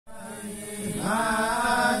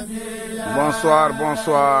Bonsoir,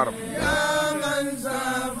 bonsoir.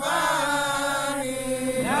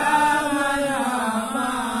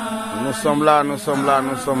 Nous sommes là, nous sommes là,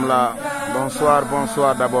 nous sommes là. Bonsoir,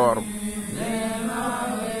 bonsoir d'abord.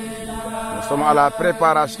 Nous sommes à la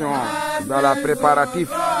préparation, dans la préparatif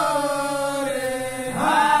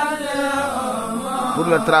pour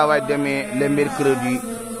le travail demain, le mercredi.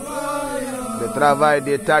 Le travail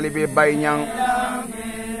des talibés Baïniang.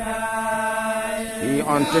 Ils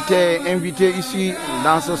ont été invités ici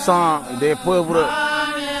dans ce sang des pauvres.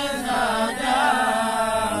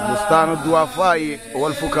 Boustano Douafaï,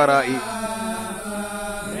 Walfoukaraï.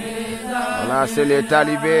 Voilà, c'est les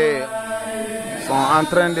talibés sont en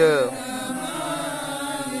train de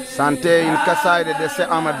chanter une kassaï de décès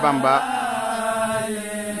Ahmed Bamba.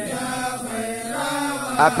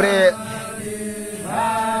 Après,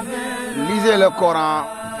 lisez le Coran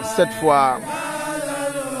cette fois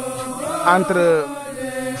entre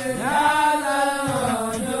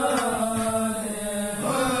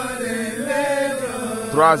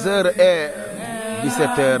 3h et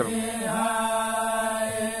 17h.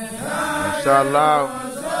 Inch'Allah,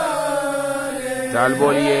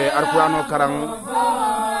 Dalboliye Arkurano Karang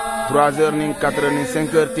 3h ni 4h ni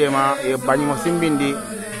 5h tema e banimo simbindi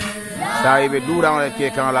saibe durang le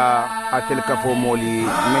ke kan la atel kafo moli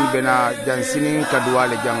min bena jan sinin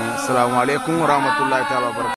kadwale jang. Assalamu alaikum warahmatullahi ta'ala wabarakatuh.